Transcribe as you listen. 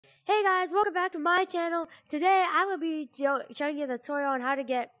Hey guys, welcome back to my channel. Today I will be showing you the tutorial on how to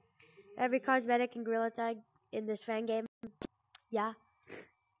get every cosmetic and gorilla tag in this fan game. Yeah.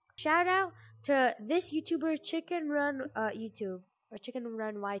 Shout out to this YouTuber, Chicken Run YouTube, or Chicken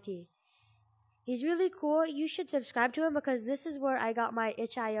Run YT. He's really cool. You should subscribe to him because this is where I got my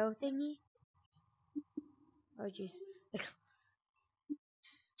itch.io thingy. Oh jeez.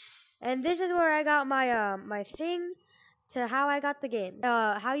 And this is where I got my my thing to how I got the game.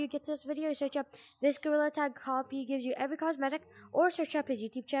 How you get this video, search up this gorilla tag copy, gives you every cosmetic, or search up his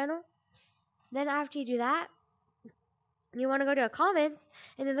YouTube channel. Then after you do that, you want to go to comments,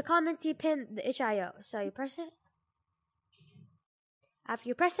 and in the comments you pin the itch.io. So you press it. After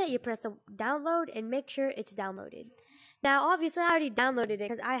you press it, you press the download and make sure it's downloaded. Now obviously I already downloaded it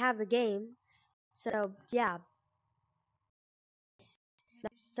because I have the game. So yeah.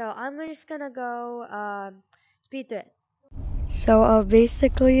 So I'm just gonna go speed through it. So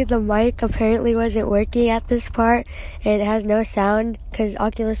basically the mic apparently wasn't working at this part, and it has no sound because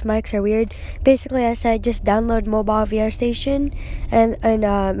Oculus mics are weird. Basically I said just download mobile VR station and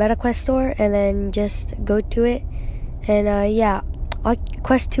MetaQuest store, and then just go to it. And yeah,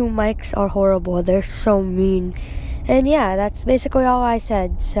 Quest 2 mics are horrible. They're so mean. And yeah, that's basically all I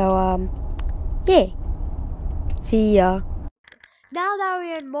said. So yay. See ya. Now that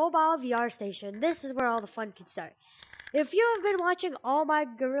we're in mobile VR station, this is where all the fun can start. If you have been watching all my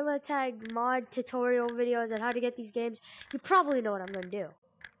gorilla tag mod tutorial videos on how to get these games, you probably know what I'm going to do.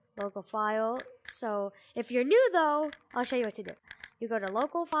 Local file. So if you're new though, I'll show you what to do. You go to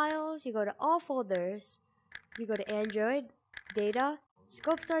local files, you go to all folders, you go to Android, data,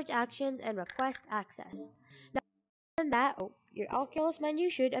 scope storage actions, and request access. Now in that, your Oculus menu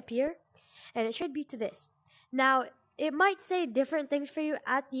should appear, and it should be to this. Now it might say different things for you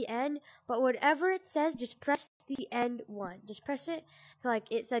at the end, but whatever it says, just press the end one. Just press it. Like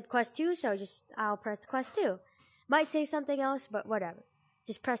it said Quest 2, so I'll press Quest 2. Might say something else, but whatever.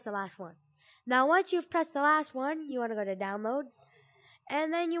 Just press the last one. Now once you've pressed the last one, you want to go to download,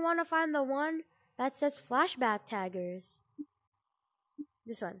 and then you want to find the one that says flashback taggers.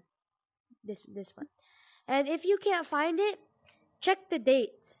 This one. This one. And if you can't find it, check the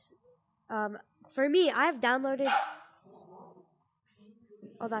dates. For me, I've downloaded.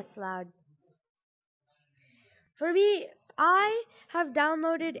 Oh, that's loud. For me, I have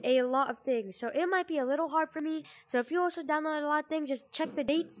downloaded a lot of things, so it might be a little hard for me. So if you also download a lot of things, just check the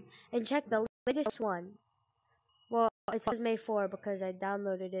dates and check the latest one. Well, it says May 4 because I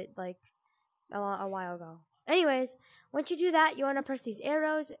downloaded it like a while ago. Anyways, once you do that, you want to press these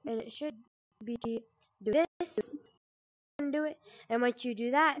arrows, and it should be do this and do it. And once you do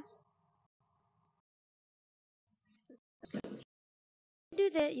that,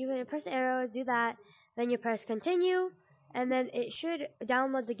 you press the arrows, do that, then you press continue, and then it should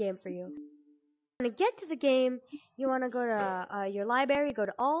download the game for you. To get to the game, you want to go to your library, go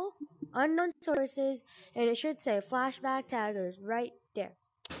to all, unknown sources, and it should say flashback taggers right there.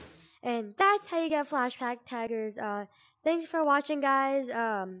 And that's how you get flashback taggers. Thanks for watching, guys.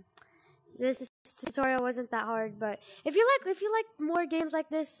 This tutorial wasn't that hard, but if you like more games like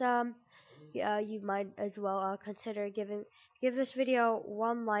this, yeah, you might as well consider give this video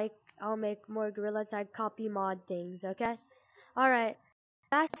 1 like. I'll make more gorilla tag copy mod things. Okay. All right.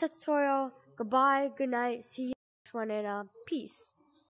 That's the tutorial. Goodbye. Good night. See you next one, and peace.